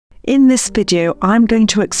In this video, I'm going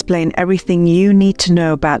to explain everything you need to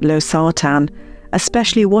know about Losartan,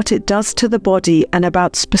 especially what it does to the body and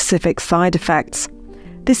about specific side effects.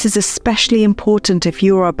 This is especially important if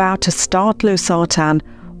you are about to start Losartan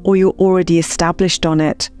or you're already established on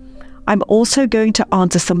it. I'm also going to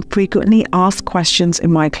answer some frequently asked questions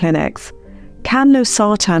in my clinics. Can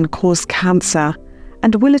Losartan cause cancer?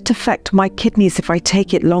 And will it affect my kidneys if I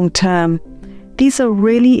take it long term? These are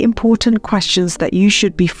really important questions that you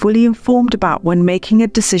should be fully informed about when making a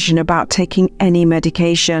decision about taking any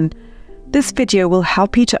medication. This video will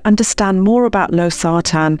help you to understand more about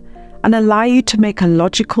Losartan and allow you to make a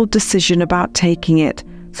logical decision about taking it.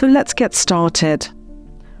 So let's get started.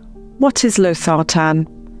 What is Losartan?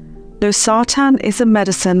 Losartan is a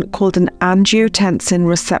medicine called an angiotensin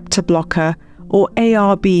receptor blocker, or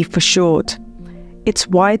ARB for short. It's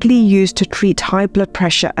widely used to treat high blood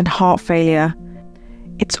pressure and heart failure.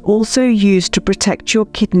 It's also used to protect your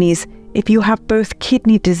kidneys if you have both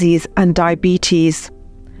kidney disease and diabetes.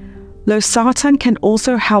 Losartan can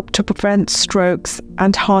also help to prevent strokes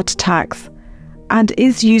and heart attacks, and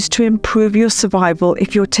is used to improve your survival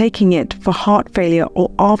if you're taking it for heart failure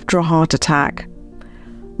or after a heart attack.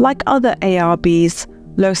 Like other ARBs,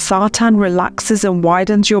 Losartan relaxes and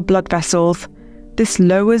widens your blood vessels. This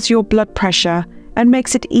lowers your blood pressure and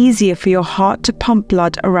makes it easier for your heart to pump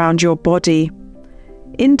blood around your body.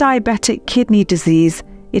 In diabetic kidney disease,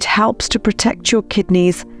 it helps to protect your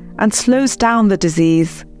kidneys and slows down the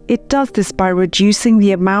disease. It does this by reducing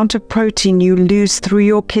the amount of protein you lose through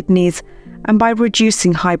your kidneys and by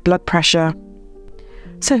reducing high blood pressure.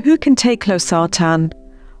 So who can take Losartan?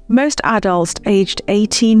 Most adults aged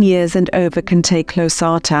 18 years and over can take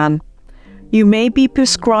Losartan. You may be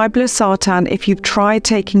prescribed Losartan if you've tried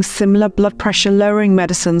taking similar blood pressure lowering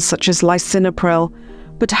medicines such as lisinopril,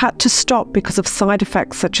 but had to stop because of side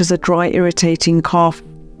effects such as a dry, irritating cough.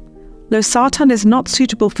 Losartan is not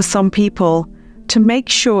suitable for some people. To make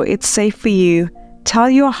sure it's safe for you,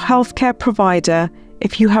 tell your healthcare provider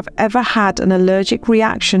if you have ever had an allergic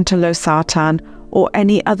reaction to Losartan or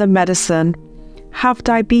any other medicine, have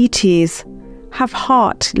diabetes, have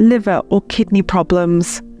heart, liver or kidney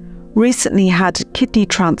problems, recently had kidney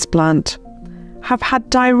transplant, have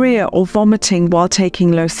had diarrhea or vomiting while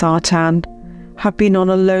taking Losartan, have been on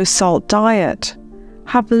a low-salt diet,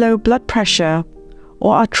 have low blood pressure,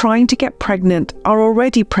 or are trying to get pregnant, are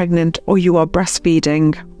already pregnant, or you are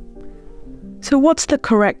breastfeeding. So what's the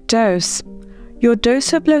correct dose? Your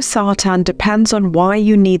dose of Losartan depends on why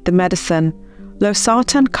you need the medicine.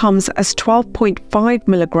 Losartan comes as 12.5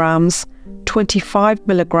 milligrams, 25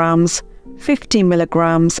 milligrams, 50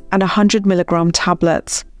 milligrams, and 100 milligram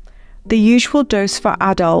tablets. The usual dose for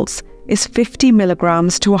adults is 50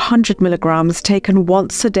 milligrams to 100 milligrams taken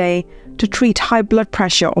once a day to treat high blood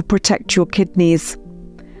pressure or protect your kidneys.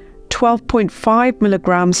 12.5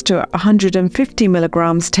 milligrams to 150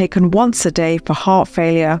 milligrams taken once a day for heart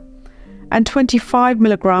failure, and 25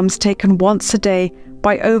 milligrams taken once a day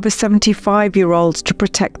by over 75-year-olds to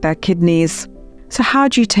protect their kidneys. So how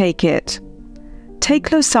do you take it? Take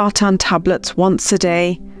Losartan tablets once a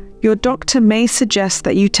day. Your doctor may suggest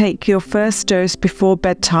that you take your first dose before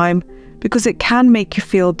bedtime because it can make you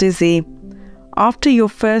feel dizzy. After your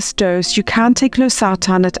first dose, you can take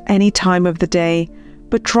Losartan at any time of the day,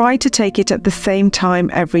 but try to take it at the same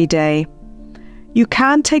time every day. You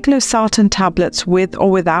can take Losartan tablets with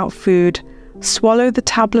or without food. Swallow the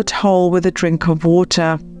tablet whole with a drink of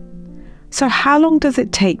water. So how long does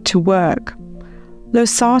it take to work?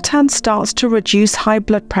 Losartan starts to reduce high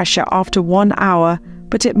blood pressure after 1 hour,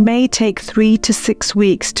 but it may take 3 to 6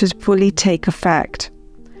 weeks to fully take effect.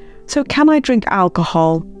 So can I drink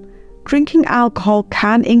alcohol? Drinking alcohol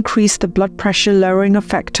can increase the blood pressure lowering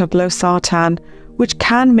effect of Losartan, which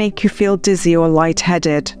can make you feel dizzy or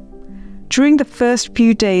lightheaded. During the first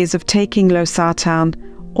few days of taking Losartan,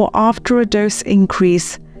 or after a dose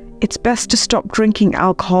increase, it's best to stop drinking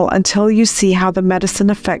alcohol until you see how the medicine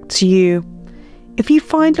affects you. If you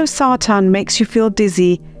find Losartan makes you feel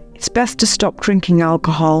dizzy, it's best to stop drinking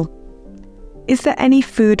alcohol. Is there any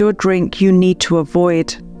food or drink you need to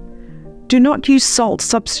avoid? Do not use salt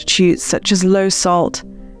substitutes such as low salt.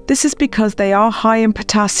 This is because they are high in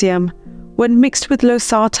potassium. When mixed with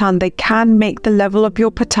Losartan, they can make the level of your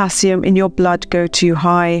potassium in your blood go too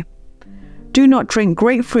high. Do not drink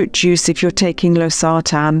grapefruit juice if you're taking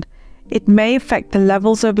Losartan. It may affect the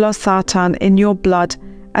levels of Losartan in your blood,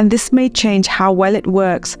 and this may change how well it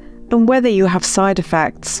works and whether you have side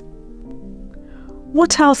effects.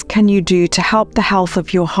 What else can you do to help the health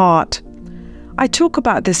of your heart? I talk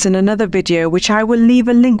about this in another video which I will leave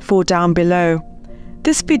a link for down below.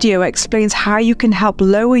 This video explains how you can help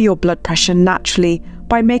lower your blood pressure naturally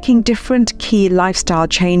by making different key lifestyle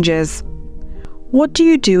changes. What do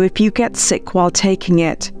you do if you get sick while taking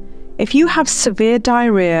it? If you have severe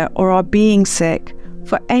diarrhea or are being sick,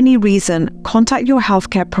 for any reason, contact your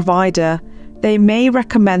healthcare provider. They may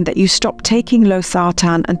recommend that you stop taking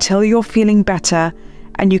Losartan until you're feeling better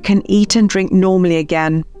and you can eat and drink normally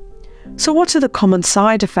again. So what are the common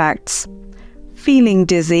side effects? Feeling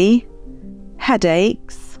dizzy,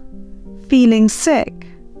 headaches, feeling sick,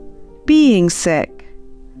 being sick,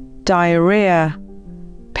 diarrhea,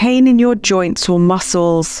 pain in your joints or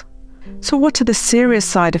muscles. So what are the serious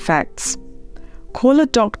side effects? Call a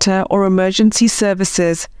doctor or emergency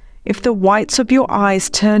services if the whites of your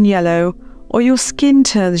eyes turn yellow or your skin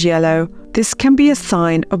turns yellow. This can be a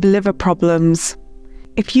sign of liver problems.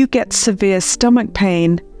 If you get severe stomach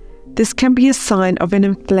pain, this can be a sign of an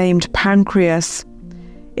inflamed pancreas.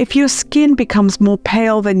 If your skin becomes more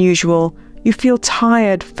pale than usual, you feel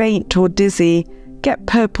tired, faint or dizzy, get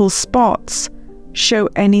purple spots, show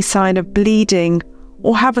any sign of bleeding,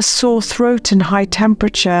 or have a sore throat and high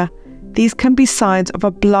temperature, these can be signs of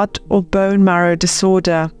a blood or bone marrow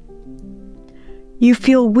disorder. You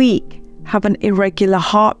feel weak, have an irregular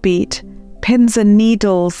heartbeat, pins and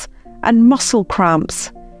needles, and muscle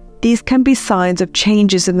cramps. These can be signs of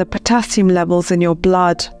changes in the potassium levels in your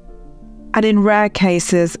blood. And in rare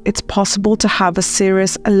cases, it's possible to have a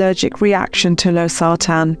serious allergic reaction to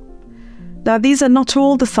Losartan. Now, these are not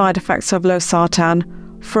all the side effects of Losartan.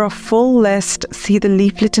 For a full list, see the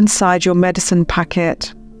leaflet inside your medicine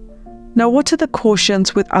packet. Now, what are the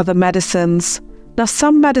cautions with other medicines? Now,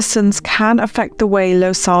 some medicines can affect the way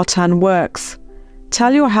Losartan works.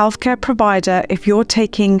 Tell your healthcare provider if you're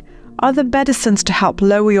taking other medicines to help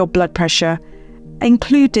lower your blood pressure,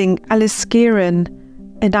 including aliskiren,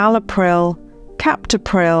 enalapril,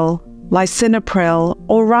 captopril, lisinopril,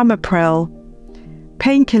 or ramipril.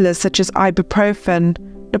 Painkillers such as ibuprofen,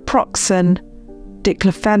 naproxen,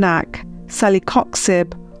 diclofenac,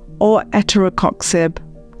 celecoxib, or etoricoxib.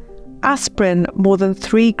 Aspirin more than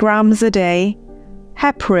 3 grams a day,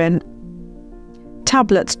 heparin,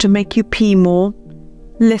 tablets to make you pee more,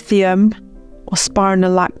 lithium, or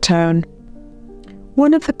spironolactone.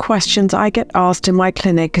 One of the questions I get asked in my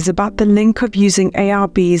clinic is about the link of using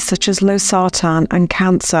ARBs such as Losartan and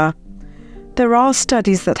cancer. There are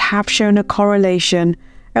studies that have shown a correlation,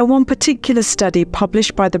 and one particular study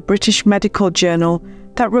published by the British Medical Journal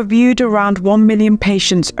that reviewed around 1 million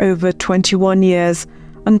patients over 21 years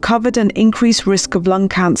uncovered an increased risk of lung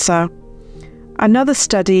cancer. Another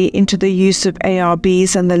study into the use of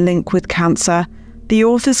ARBs and the link with cancer, the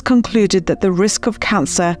authors concluded that the risk of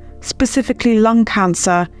cancer, specifically lung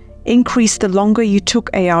cancer, increased the longer you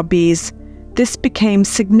took ARBs. This became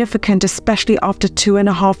significant especially after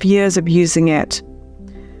 2.5 years of using it.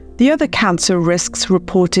 The other cancer risks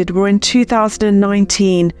reported were in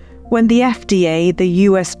 2019 when the FDA, the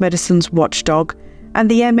US Medicines Watchdog,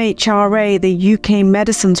 and the MHRA, the UK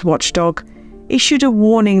Medicines Watchdog, issued a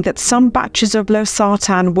warning that some batches of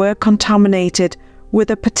Losartan were contaminated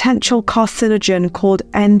with a potential carcinogen called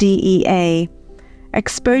NDEA.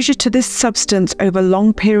 Exposure to this substance over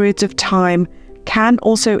long periods of time can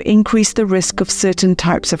also increase the risk of certain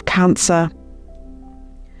types of cancer.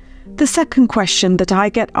 The second question that I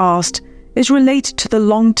get asked is related to the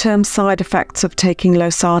long-term side effects of taking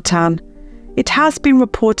Losartan. It has been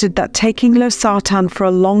reported that taking Losartan for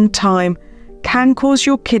a long time can cause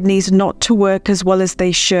your kidneys not to work as well as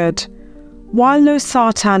they should. While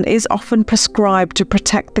Losartan is often prescribed to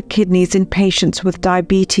protect the kidneys in patients with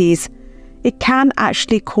diabetes, it can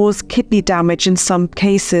actually cause kidney damage in some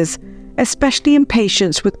cases, especially in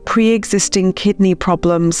patients with pre-existing kidney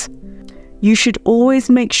problems. You should always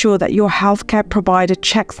make sure that your healthcare provider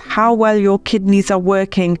checks how well your kidneys are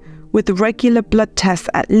working with regular blood tests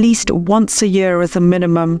at least once a year as a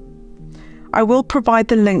minimum. I will provide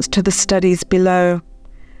the links to the studies below.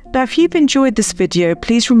 Now, if you've enjoyed this video,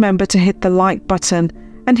 please remember to hit the like button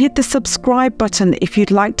and hit the subscribe button if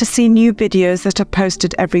you'd like to see new videos that are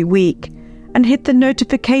posted every week. And hit the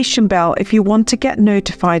notification bell if you want to get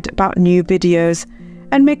notified about new videos.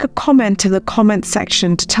 And make a comment in the comment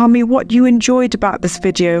section to tell me what you enjoyed about this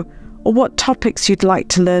video or what topics you'd like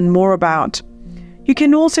to learn more about. You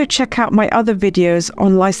can also check out my other videos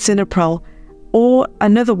on lisinopril or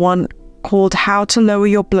another one called How to Lower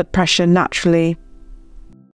Your Blood Pressure Naturally.